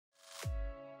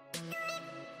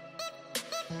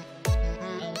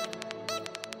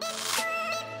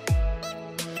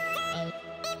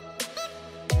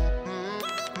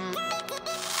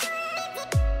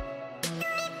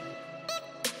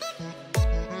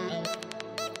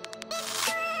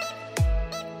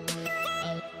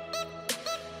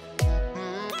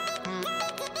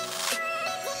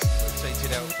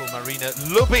it out for Marina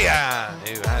Lubian,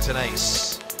 who has an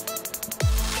ace.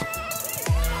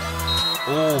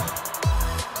 Oh,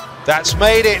 that's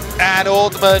made it, and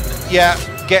Orthmann, yeah,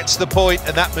 gets the point,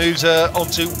 and that moves her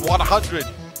onto 100.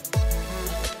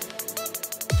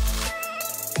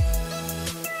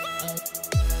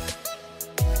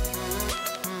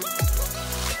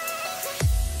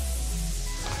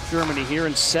 Germany here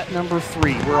in set number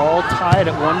 3. We're all tied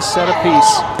at 1 set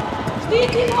apiece.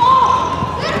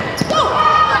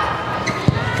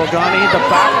 Pagani, the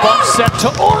back bump set to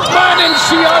Orthmann, and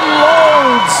she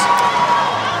unloads!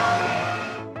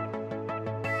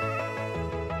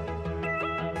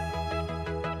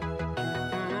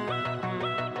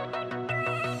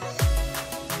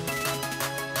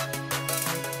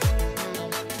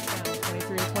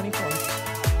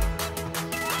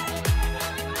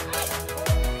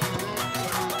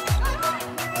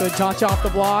 Good touch off the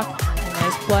block.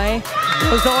 Nice play.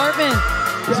 Goes to Orthmann.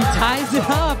 She ties it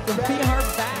up. The PR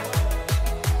back.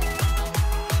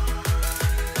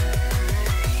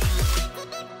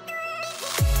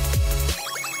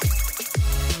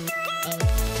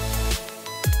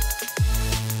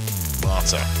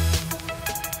 Marta.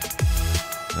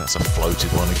 That's a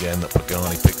floated one again that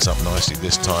Pagani picks up nicely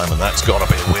this time, and that's got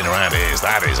to be a winner, and it is.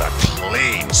 That is a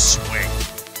clean swing.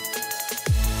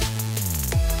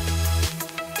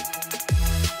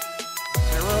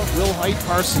 Will Height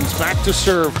Parsons back to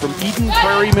serve from Eden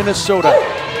Prairie, Minnesota.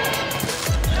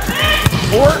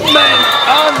 Orthmann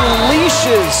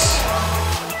unleashes.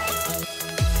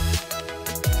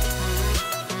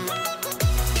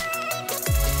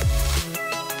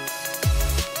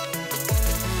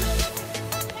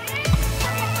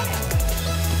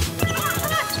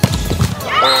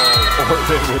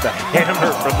 Orthmann with a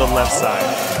hammer from the left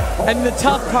side. And the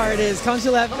tough part is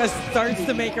Konchilevka starts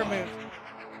to make her move.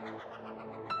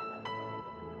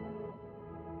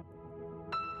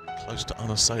 Close to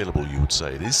unassailable, you would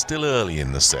say. It is still early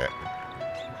in the set.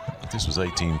 If this was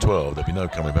 18-12, there'd be no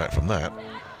coming back from that.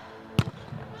 But,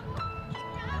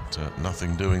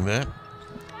 nothing doing there.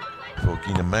 For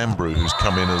Gina Mambrou, who's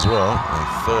come in as well,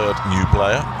 a third new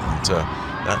player, and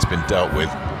that's been dealt with.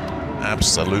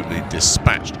 Absolutely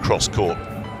dispatched cross-court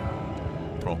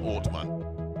from Orthmann.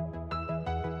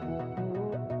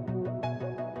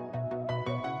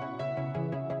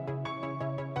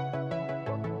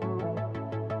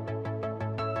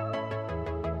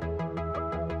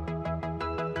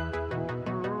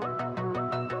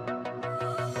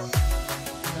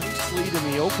 Lead in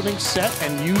the opening set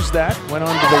and used that, went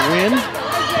on to the win.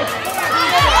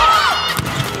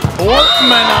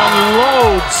 Orthmann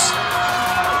unloads.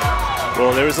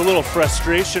 Well, there was a little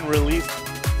frustration relief.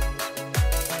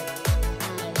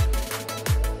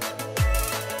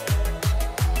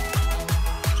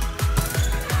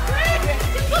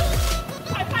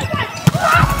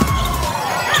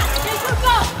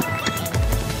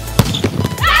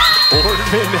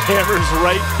 Orthmann hammers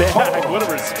right back. What a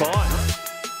response.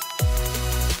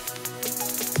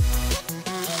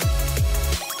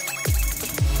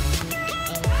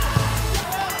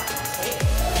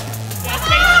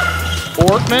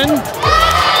 Orthmann,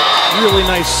 really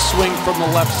nice swing from the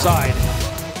left side.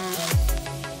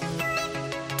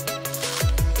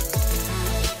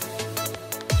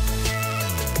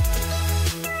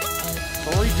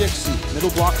 Tori Dixie,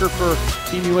 middle blocker for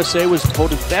Team USA, was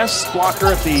voted best blocker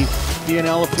at the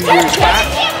VNL a few years back.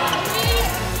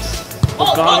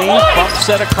 Pagani, bump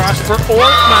set across for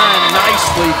Orthmann,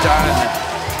 nicely done.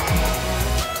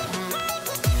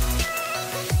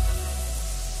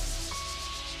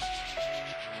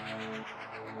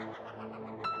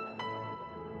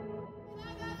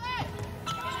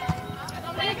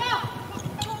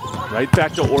 Right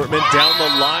back to Orthmann, down the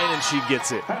line, and she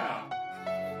gets it.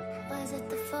 Was it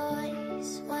the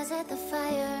voice? Was it the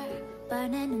fire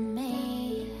burning in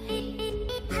me?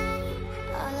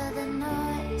 All of the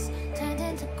noise turned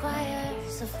into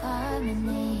choirs of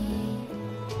harmony.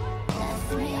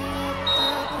 Left me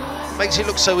with the Makes it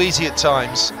look so easy at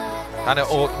times. Hanna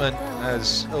Orthmann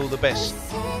has all the best.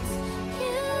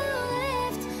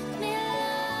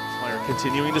 Player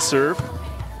continuing to serve.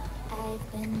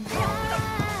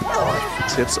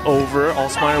 Tips over,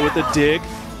 Alsmeyer with the dig.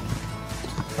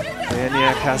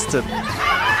 Maniak has to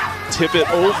tip it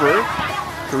over.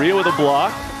 Korea with a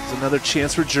block. There's another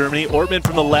chance for Germany. Orthmann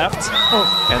from the left.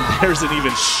 And there's an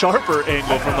even sharper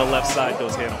angle from the left side,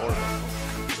 goes Hanna Orthmann.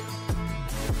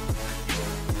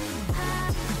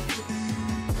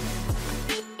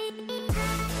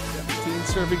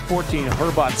 Serving 14,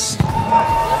 Herbutz.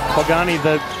 Pagani,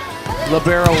 the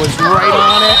libero, was right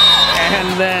on it,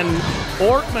 and then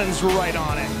Orthmann's right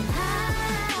on it.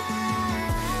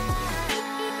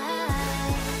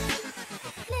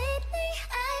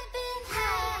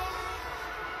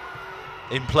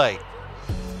 in play.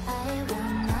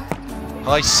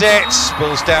 High sets,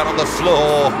 balls down on the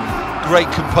floor.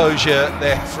 Great composure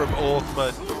there from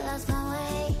Orthmann.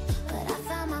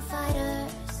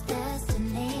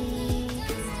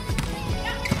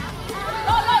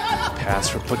 Pass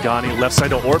from Pagani, left side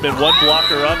to Orthmann, one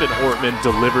blocker up, and Orthmann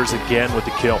delivers again with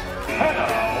the kill.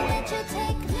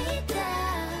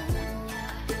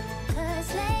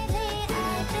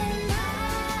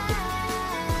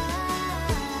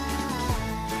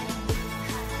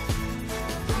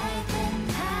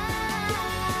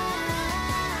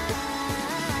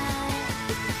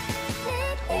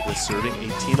 Olga serving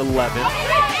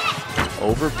 18-11.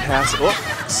 Overpass, oh,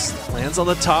 lands on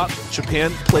the top.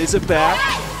 Japan plays it back.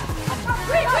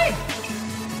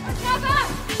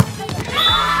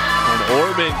 And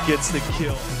Orthmann gets the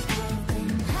kill.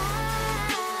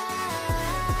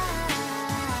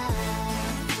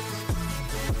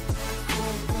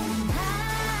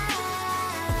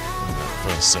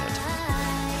 First set.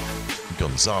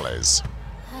 Gonzalez.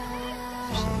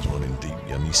 Sends one in deep.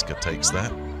 Janiska takes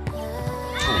that.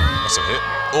 Ooh, that's a hit.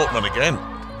 Orthmann again.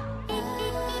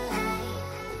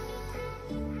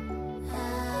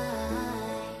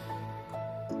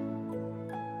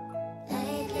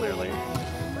 Clearly.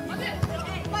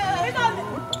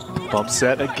 Bump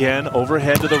set again,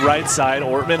 overhead to the right side.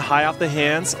 Orthmann high off the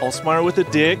hands. Alsmeyer with a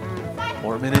dig.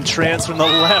 Orthmann in trance from the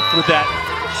left with that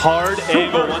hard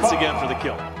angle once again for the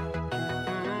kill.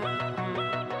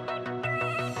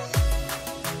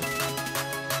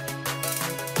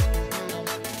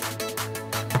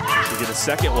 Should get a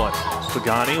second one.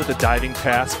 Pagani with a diving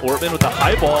pass. Orthmann with the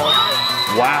high ball.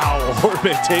 Wow,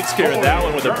 Orthmann takes care of that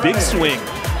one with a big swing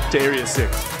to area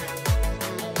 6.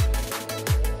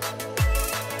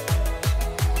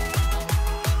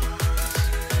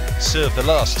 Serve the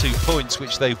last 2 points,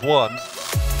 which they've won.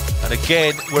 And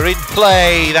again, we're in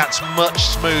play. That's much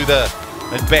smoother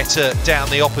and better down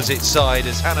the opposite side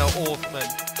as Hanna Orthmann.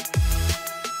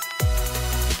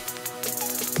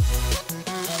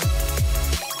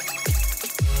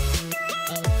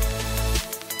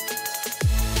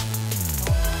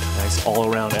 Nice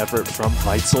all-around effort from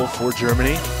Weitzel for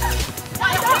Germany.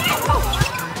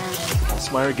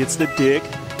 Alsmeyer gets the dig.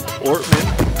 Orthmann.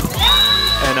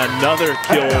 And another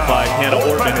kill by Hanna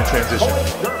Orthmann in transition.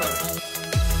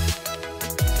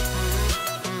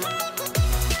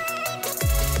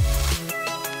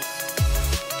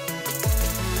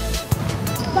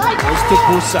 Goes to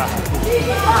Busa.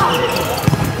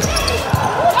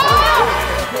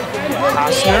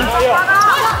 Hasner.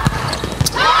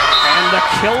 And the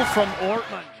kill from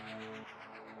Orthmann.